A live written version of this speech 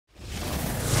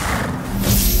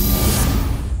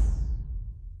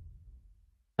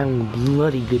Having a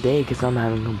bloody good day, because I'm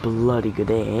having a bloody good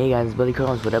day. Hey guys, it's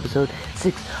BloodyChronos with episode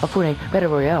 6 of Fortnite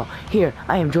Battle Royale. Here,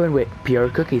 I am joined with PR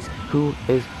Cookies, who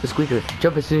is the squeaker.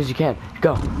 Jump as soon as you can.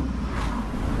 Go!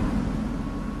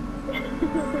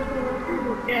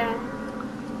 Yeah.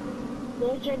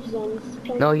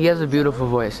 No, he has a beautiful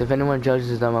voice. If anyone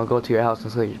judges them, I'll go to your house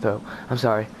and slit your throat. I'm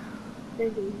sorry.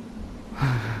 Thank you.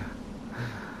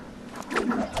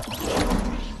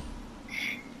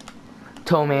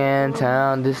 Toeman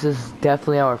Town, this is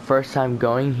definitely our first time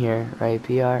going here, right,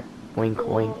 PR? Wink, Yeah,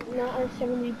 wink. not our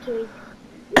 70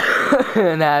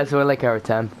 Nah, it's more like our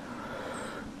 10.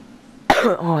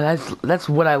 Oh, that's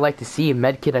what I like to see, a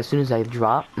medkit as soon as I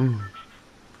drop.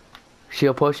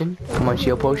 Shield potion, come on,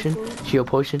 shield potion, shield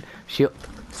potion, shield.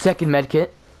 Second medkit.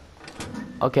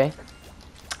 Okay.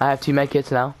 I have 2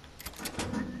 medkits now.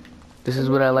 This is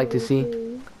what I like to see.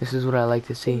 This is what I like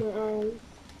to see.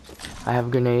 I have a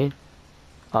grenade.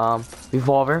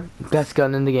 Revolver, best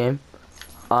gun in the game.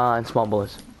 And small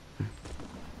bullets.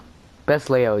 Best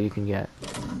layout you can get.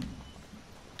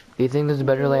 Do you think there's a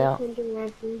better layout?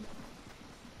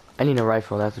 I need a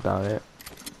rifle, that's about it.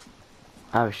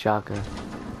 I have a shotgun.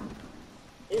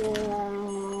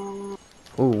 Ooh,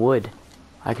 wood.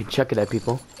 I can chuck it at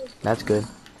people. That's good.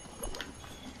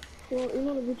 Well, you're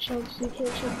not a good shot, so you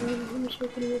can't check one. I'm just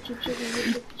looking at you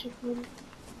check one.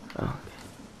 Oh,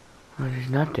 there's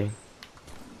nothing.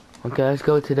 Okay, let's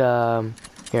go to the,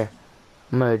 here.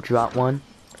 I'm gonna drop one.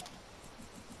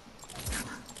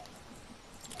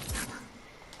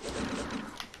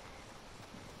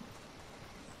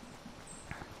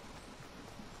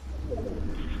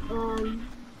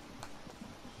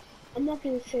 I'm not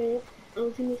gonna say it. I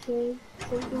was gonna say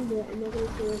something, but I'm not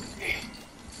gonna say it.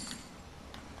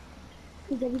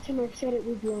 Because every time I've said it,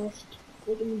 we've lost.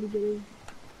 Like in the beginning.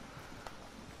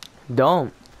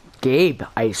 Don't. Gabe,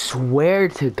 I swear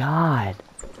to God.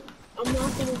 I'm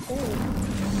not gonna say it.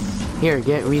 Here,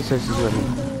 get resources with me.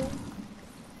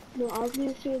 No, I was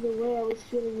gonna say the way I was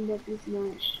feeling about this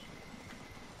match.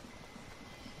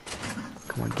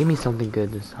 Come on, give me something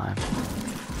good this time.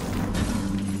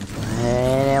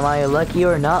 And am I lucky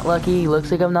or not lucky?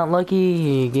 Looks like I'm not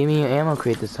lucky. Give me an ammo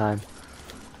crate this time.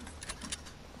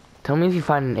 Tell me if you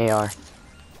find an AR.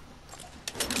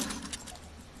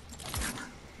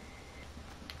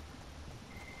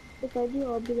 If I do,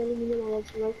 I'll be letting you know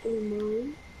what's rifle in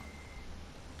mine.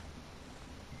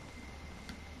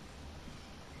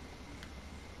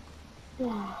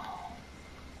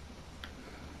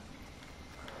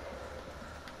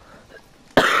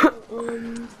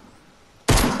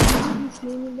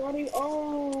 Anybody?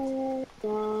 Oh,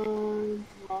 God.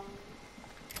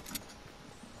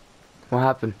 What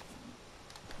happened?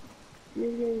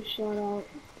 You're getting shot out.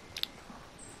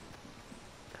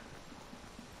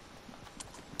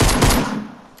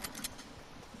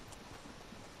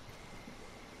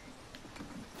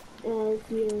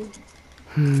 Yeah.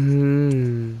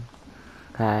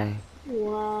 Hi.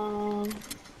 Wow.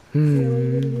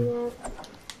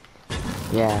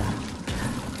 Yeah.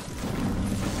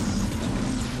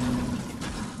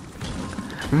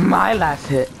 My last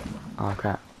hit. Oh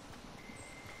crap.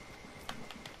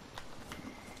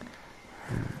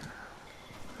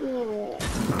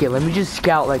 Okay, let me just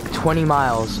scout like 20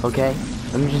 miles, okay?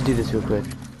 Let me just do this real quick.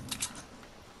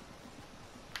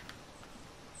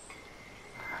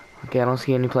 Okay, I don't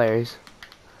see any players.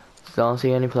 Still don't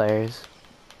see any players.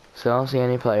 Still don't see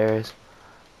any players.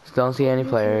 Still don't see any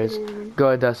players. Go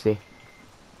ahead, Dusty.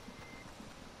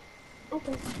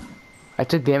 Okay. I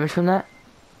took damage from that?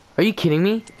 Are you kidding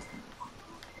me?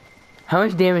 How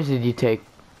much damage did you take?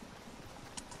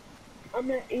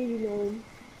 I'm at 89.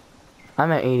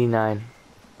 I'm at 89.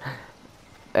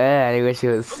 I wish it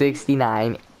was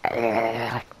 69.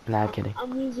 Nah, I'm kidding.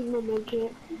 I'm using my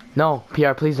medkit. No,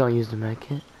 PR, please don't use the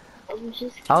medkit.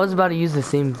 I was about to use the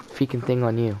same freaking thing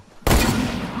on you.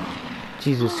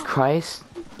 Jesus Christ.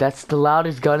 That's the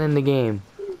loudest gun in the game.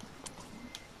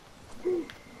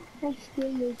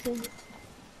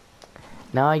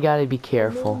 Now I gotta be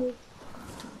careful.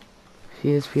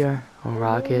 See this, PR? Oh,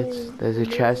 rockets. There's a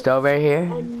chest over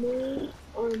here. I may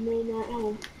or may not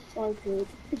have started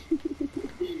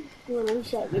when I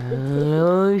shot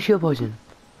you. Shield potion.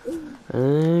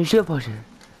 Shield potion.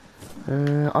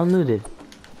 Unlooted.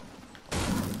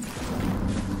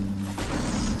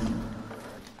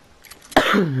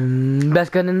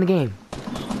 Best gun in the game.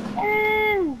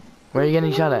 Where are you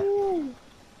getting shot at?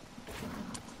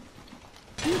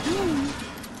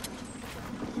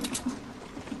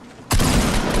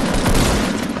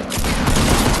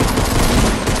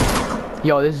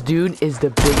 Yo, this dude is the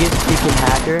biggest freaking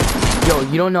hacker. Yo,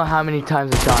 you don't know how many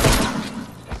times I shot him.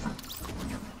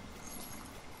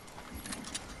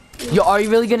 Yo, are you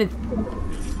really gonna?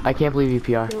 I can't believe you,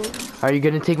 PR. No. Are you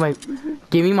gonna take my?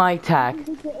 Give me my tack. You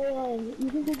can take the AI. You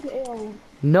can take the AI.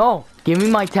 No, give me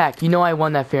my tack. You know I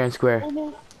won that fair and square. And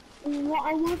then, well,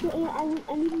 I want the AI.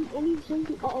 I need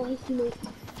something. Uh-oh, his teammate.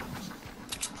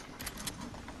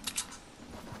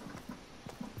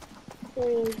 There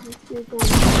he is. He's gone.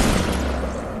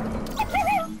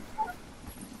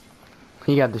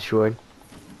 He got destroyed.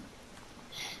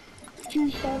 Two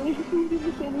shot. He didn't give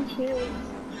us any chance.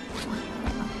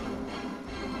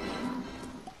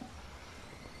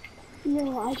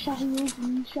 No, I shot him once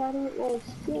and you shot him. Oh,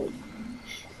 sick.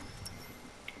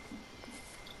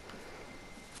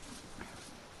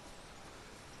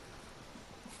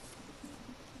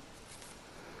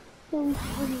 That was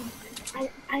funny.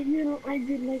 I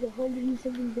did like 100 and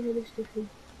something damage to him.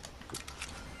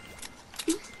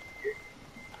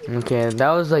 Okay,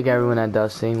 that was like everyone at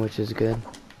Dusting, which is good.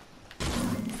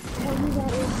 Tell me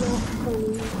that is not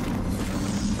funny.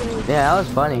 Like, Yeah, that was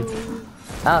funny.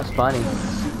 That was funny.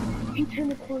 He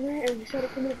turned the corner and we started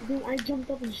coming up to him. I jumped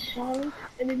up and shot him,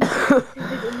 and then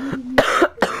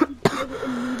he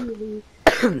immediately.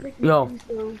 Yo,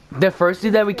 the first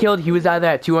dude that we killed, he was either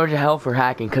at 200 health or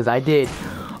hacking, cause I did,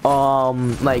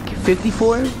 like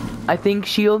 54, I think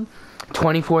shield,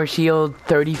 24 shield,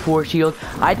 34 shield.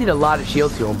 I did a lot of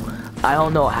shield to him. I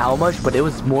don't know how much, but it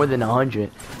was more than 100.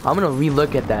 I'm gonna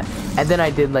re-look at that. And then I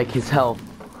did like his health.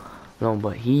 No,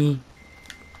 but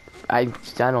I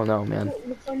don't know, man.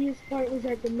 The funniest part was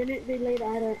that the minute they laid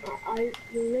eyes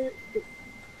the minute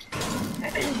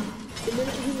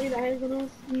he laid eyes on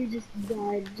us, you just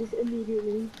died, just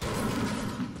immediately.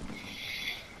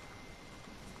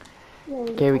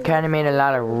 Okay, we kind of made a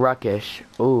lot of ruckish.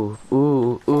 Ooh,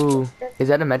 ooh, ooh. Is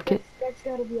that a medkit? That's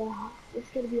gotta be a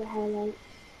highlight.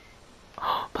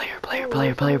 Player.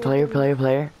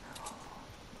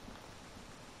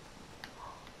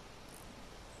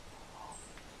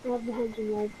 I have the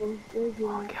hunting rifle. Where's the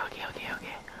Okay.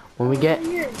 When we get...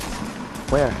 here.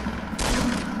 Where?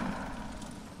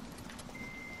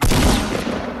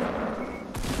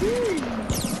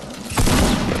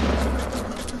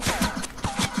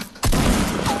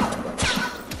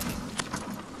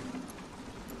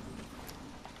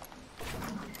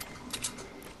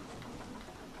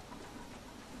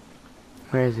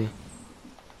 Where is he?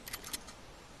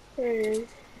 There it is.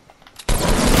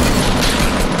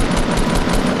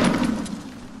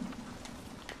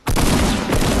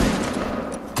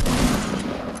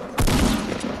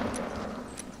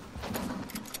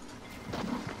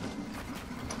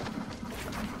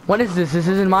 What is this? This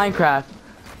isn't Minecraft.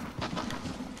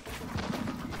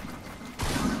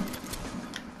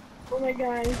 Oh my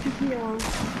god, it took me off.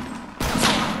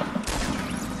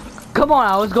 Come on,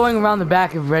 I was going around the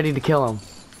back and ready to kill him.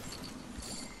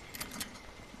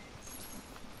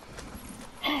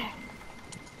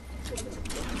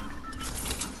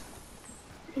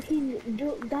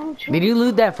 Donald Trump. Did you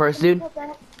loot that first, dude?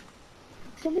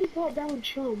 Somebody called Donald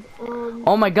Trump.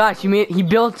 Oh my gosh, he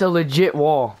built a legit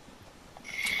wall.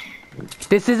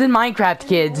 This isn't Minecraft,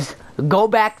 kids. Go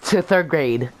back to 3rd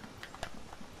grade.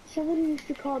 Somebody used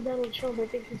to call Donald Trump. I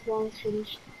think his wall is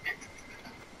finished.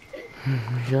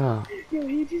 Yeah. Yo,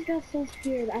 he just got so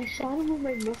scared. I shot him with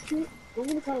my musket. I'm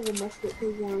gonna call him a musket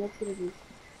because that's what it is.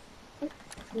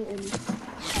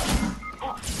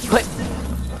 But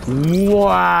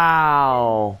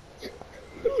wow.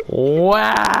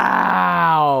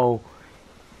 Wow.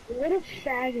 What a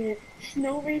faggot.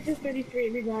 Snow Racer 33,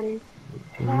 everybody.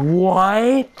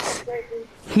 What?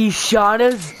 He shot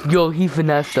us? Yo, he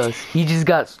finessed us. He just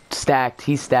got stacked.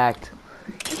 He's stacked.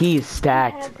 He is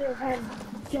stacked. Had to have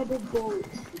double bolts.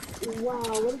 Wow,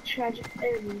 what a tragic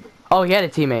end. Oh, he had a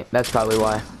teammate. That's probably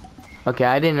why. Okay,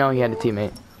 I didn't know he had a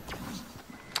teammate.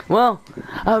 Well,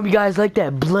 I hope you guys liked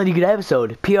that bloody good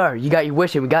episode. PR, you got your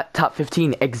wish and we got top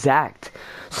 15 exact.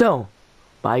 So,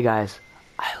 bye guys.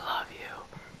 I love you.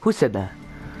 Who said that?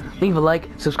 Leave a like,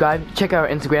 subscribe, check out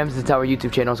our Instagrams, it's our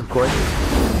YouTube channels, of course.